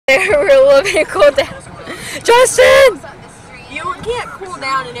We're a little bit cool down. Justin! You can't cool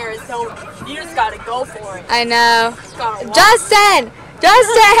down in Arizona. You just gotta go for it. I know. Justin!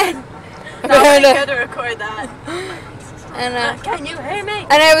 Justin! I'm going to record that. And, can you hear me?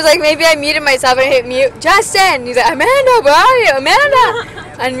 and I was like, maybe I muted myself and I hit mute. Justin! He's like, Amanda, where are you? Amanda!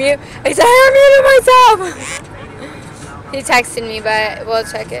 Unmute. I said, I muted myself! He texted me, but we'll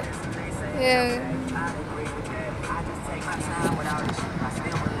check it. Yeah.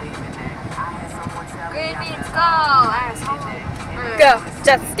 Green beans, go! Asshole. Go.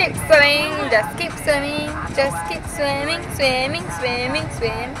 Just keep swimming, just keep swimming, just keep swimming, swimming, swimming,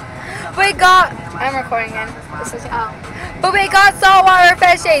 swim. We got, I'm recording again. This is, but we got saltwater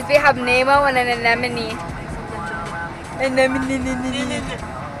fishes. We have Nemo and an anemone. Anemone.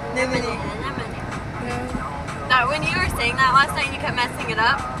 Now, when you were saying that last night and you kept messing it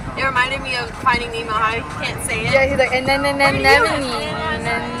up, it reminded me of Finding Nemo, how you can't say it. Yeah, he's like, anemone.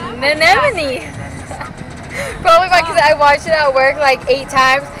 Probably because I watched it at work like 8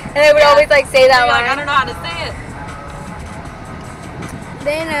 times, and I would always like say that line. Like, I don't know how to say it.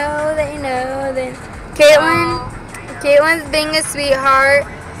 They know. Caitlin's being a sweetheart,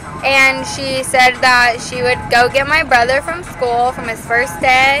 and she said that she would go get my brother from school from his first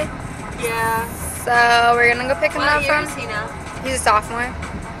day. Yeah. So we're gonna go pick him up from. What year is he now? He's a sophomore.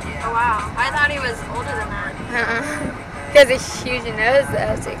 Oh wow, I thought he was older than that. He has a huge nose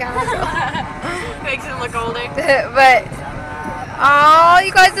though, so he kind of looks Makes him look older. But, oh,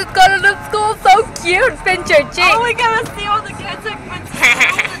 you guys just got into school, so cute, Fincher G. Oh, we gotta see all the kids that went to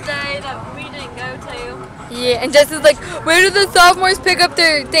school today that we didn't go to. Yeah, and Justin's like, where did the sophomores pick up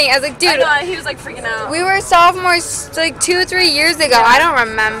their thing? I was like, dude. I know, he was like freaking out. We were sophomores like 2 or 3 years ago. Yeah. I don't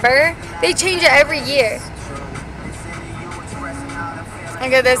remember. They change it every year.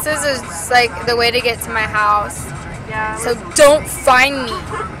 Okay, this is just like the way to get to my house. Yeah. So don't find me.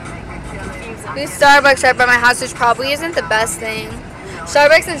 There's Starbucks right by my house, which probably isn't the best thing.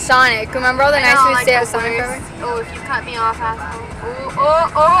 Starbucks and Sonic. Remember all the nights we stay at Sonic forever? Oh, if you cut me off, asshole.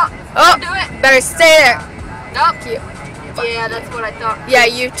 Oh, do it. Better stay there. Nope. Yeah, that's what I thought. Yeah,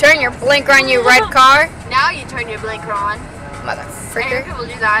 you turn your blinker on, you red car. Now you turn your blinker on. Motherfucker. People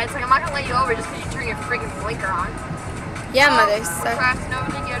do that. It's like, I'm not gonna let you over just because you turn your freaking blinker on. Yeah, mother. We're crossing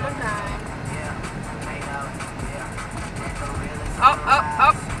over the yellow line. Oh.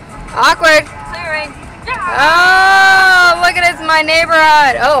 Awkward. Clearing. Yeah. Oh, look at it, it's my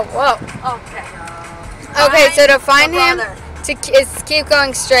neighborhood. Oh, whoa. Okay. Okay, so to find him, is keep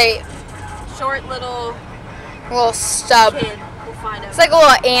going straight. Short little stub. Kid. We'll find him. It's like a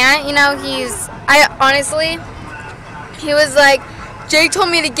little ant, you know. He was like, Jake told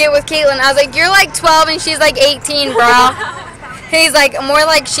me to get with Caitlin. I was like, you're like 12 and she's like 18, bro. He's like, more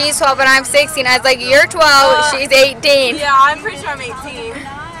like she's 12 and I'm 16. I was like, you're 12, she's 18. Yeah, I'm pretty sure I'm 18.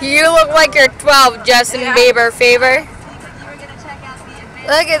 You look like you're 12, Justin Bieber favor.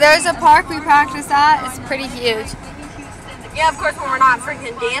 Look, there's a park we practice at. It's pretty huge. Yeah, of course, when we're not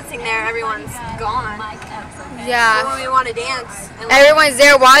freaking dancing there, everyone's gone. Yeah. But when we want to dance. Everyone's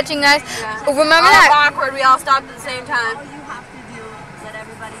there watching us. Yeah. Remember that? Awkward. We all stopped at the same time.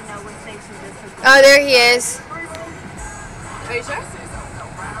 Oh, there he is. Are you sure?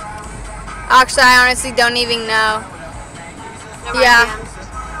 Actually, I honestly don't even know. Yeah.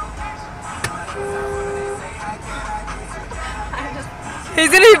 He's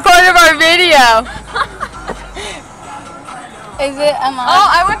gonna be part of our video. Is it? Oh,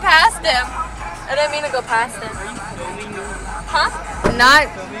 I went past him. I didn't mean to go past him. Huh?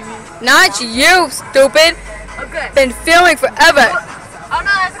 Not you, stupid. Okay. Been filming forever. Oh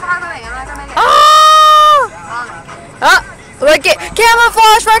no, that's a car moving. I'm not gonna make it. Oh! Look at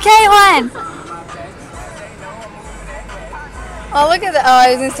camouflage for Caitlin. Oh, look at the. Oh,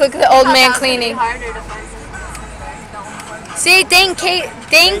 I was gonna look at the old man cleaning. See, thank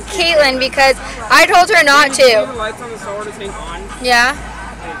Caitlin because I told her not to. The lights on the solar tank on? Yeah.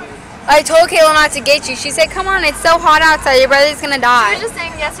 I told Caitlin not to get you. She said, "Come on, it's so hot outside. Your brother's gonna die." She was just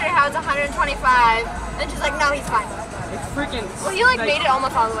saying yesterday how it's 125, and she's like, "No, he's fine." It's freaking. Well, he like made it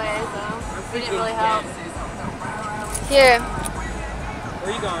almost all the way, so it didn't really help. Here.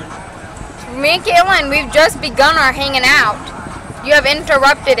 Where are you going? Me and Caitlin, we've just begun our hanging out. You have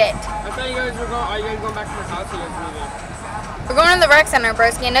interrupted it. I thought you guys were going. Are you guys going back to the house or you guys leaving? We're going to the rec center,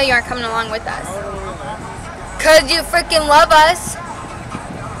 broski. I know you aren't coming along with us. Cause you freaking love us.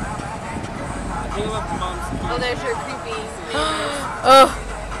 Oh, there's your creepy neighbors.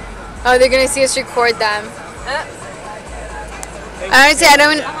 Oh, they're gonna see us record them. Honestly, I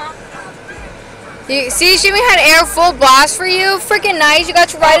don't. You see, she had air full blast for you. Freaking nice. You got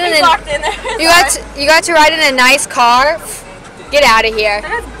to ride in a. You got to ride in a nice car. Get out of here.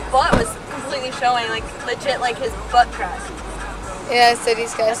 butt was completely showing, like legit, like his butt crack. Yeah, it's so I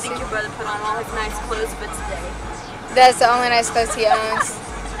disgusting. think your brother put on all his nice clothes for today. That's the only nice clothes he owns.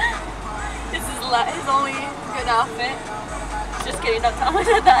 This is his only good outfit. Just kidding, don't tell me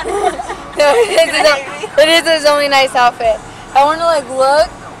that. No, it is his only nice outfit. I want to like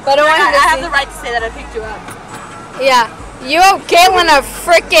look, but I don't want him to I have see. the right to say that I picked you up. Yeah, you owe Caitlin a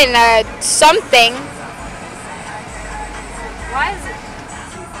freaking something. Why is it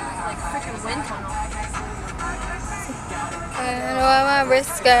like freaking wind tunnel? I don't know why my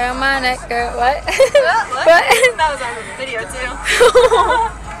wrist girl, my neck girl. What? What? What? That was on the video too.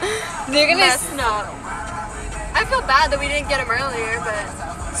 You're gonna Messing up. I feel bad that we didn't get him earlier, but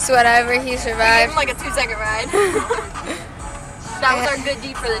whatever. He we gave survived. him like a 2-second ride. That was our good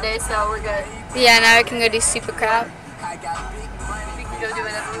deed for the day, so we're good. Yeah, now I can go do super crap. We can go do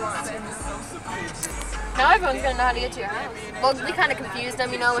whatever we want. Now everyone's gonna know how to get to your house. Well, we kind of confused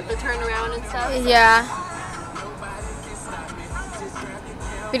them, you know, with the turnaround and stuff. Yeah.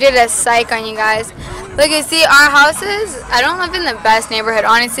 We did a psych on you guys. Look, you see, our houses, I don't live in the best neighborhood.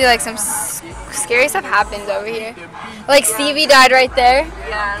 Honestly, like some scary stuff happens over here. Like Stevie died right there.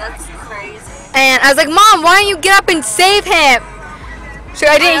 Yeah, that's crazy. And I was like, Mom, why don't you get up and save him? So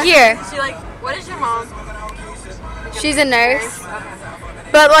I didn't hear. She like, what is your mom? She's a nurse.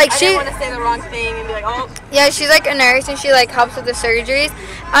 But like I she, didn't want to say the wrong thing and be like, oh. yeah, she's like a nurse and she like helps with the surgeries.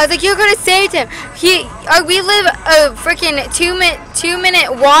 I was like, you could have saved him. We live a freaking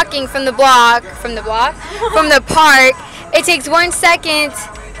 2-minute walking from the park. It takes 1 second,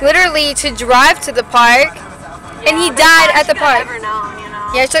 literally, to drive to the park, and he died at the park. Never known, you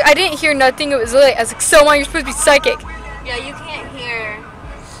know? Yeah, she's like, I didn't hear nothing. It was late. I was like, so you're supposed to be psychic. Yeah, you can't hear.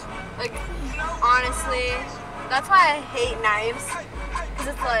 Like, honestly, that's why I hate knives. Because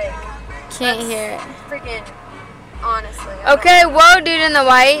it's like, Can't hear it. freaking, honestly. Okay, whoa, dude in the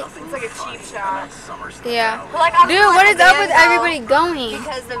white. It's like a cheap shot. Yeah. But like, I Dude, feel like what the is up van, with though, everybody going?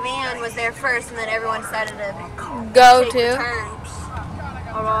 Because the van was there first, and then everyone decided to Go take the to. turn.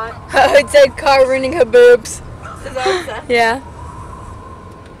 Alright. It said car running her boobs. Is that what it said? Yeah.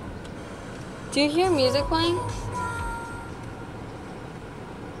 Do you hear music playing?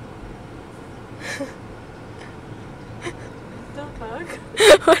 The fuck?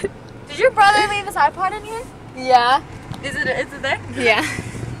 What? Did your brother leave his iPod in here? Yeah. Is it there? Yeah.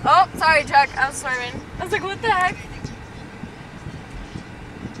 Oh, sorry, Chuck. I was swerving. I was like, what the heck?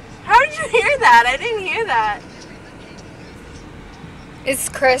 How did you hear that? I didn't hear that. It's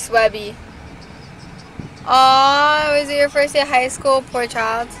Chris Webby. Oh, was it your first day of high school? Poor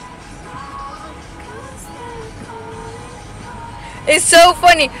child. It's so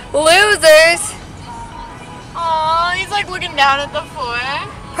funny. Losers. Oh, he's like looking down at the floor.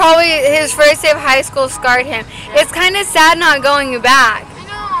 Probably his first day of high school scarred him. It's kind of sad not going back I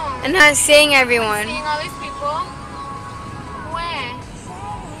know. and not seeing everyone. Seeing all these people. Where?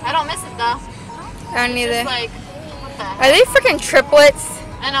 I don't miss it though. I don't It's either. just like, what the heck? Are they freaking triplets?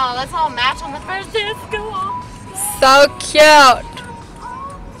 I know, let's all match on the first day of school. So cute.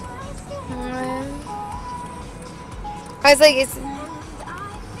 I was like, it's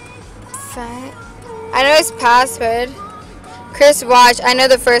fat. I know his password. Chris, watch. I know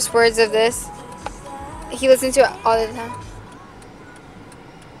the first words of this. He listens to it all the time.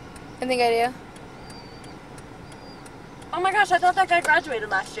 I think I do. Oh my gosh, I thought that guy graduated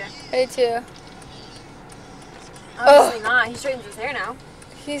last year. I do too. Obviously not. He straightens his hair now.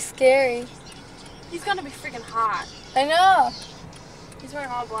 He's scary. He's gonna be freaking hot. I know. He's wearing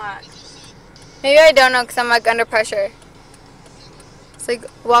all black. Maybe I don't know because I'm like under pressure. It's like,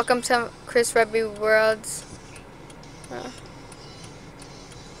 welcome to Chris Webby Worlds. Oh.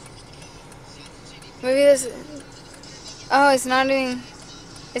 Maybe this. Oh, it's not even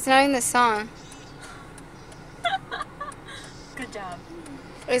the song. Good job.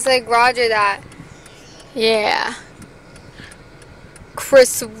 It's like Roger that. Yeah.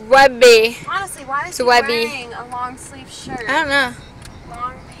 Chris Webby. Honestly, why is So he Webby. wearing a long sleeve shirt? I don't know.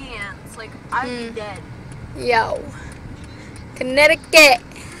 Long pants. Like, I'd be dead. Yo. Connecticut.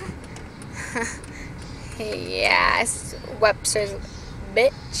 Yes. Webster's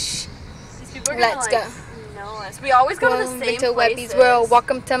bitch. These people are Let's gonna, like, know us. We always go to the Welcome same to Webby's places. World.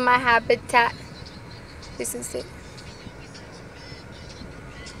 Welcome to my habitat. Listen to.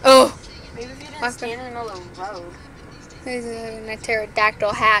 Oh. Maybe if you didn't Welcome. stand in the middle of the road. There's a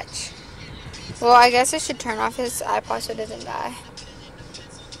pterodactyl hatch. Well, I guess I should turn off his iPod so it doesn't die.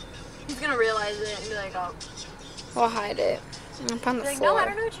 He's gonna realize it and be like, oh. We'll hide it. Up on the He's like, floor. no, I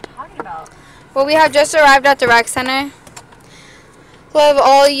don't know what you're talking about. Well, we have just arrived at the rec center. Love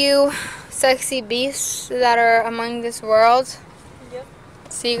all you sexy beasts that are among this world. Yep.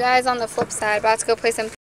 See you guys on the flip side. About to go play some